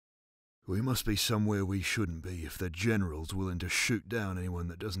We must be somewhere we shouldn't be if the general's willing to shoot down anyone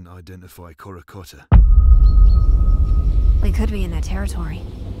that doesn't identify Korakota. We could be in their territory,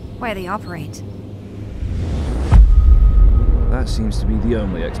 where they operate. That seems to be the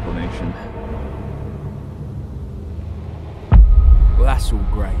only explanation. Well, that's all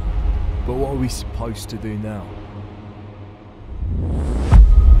great, but what are we supposed to do now?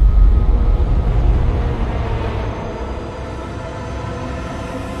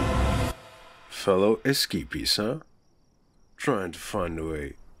 Fellow escapees, huh? Trying to find a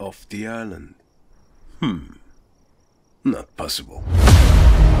way off the island. Not possible.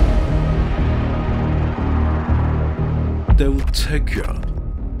 They will take you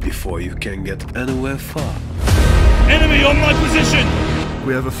out before you can get anywhere far. Enemy on my position!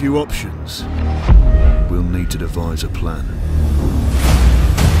 We have a few options. We'll need to devise a plan.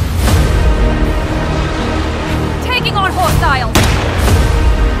 Taking on hostiles!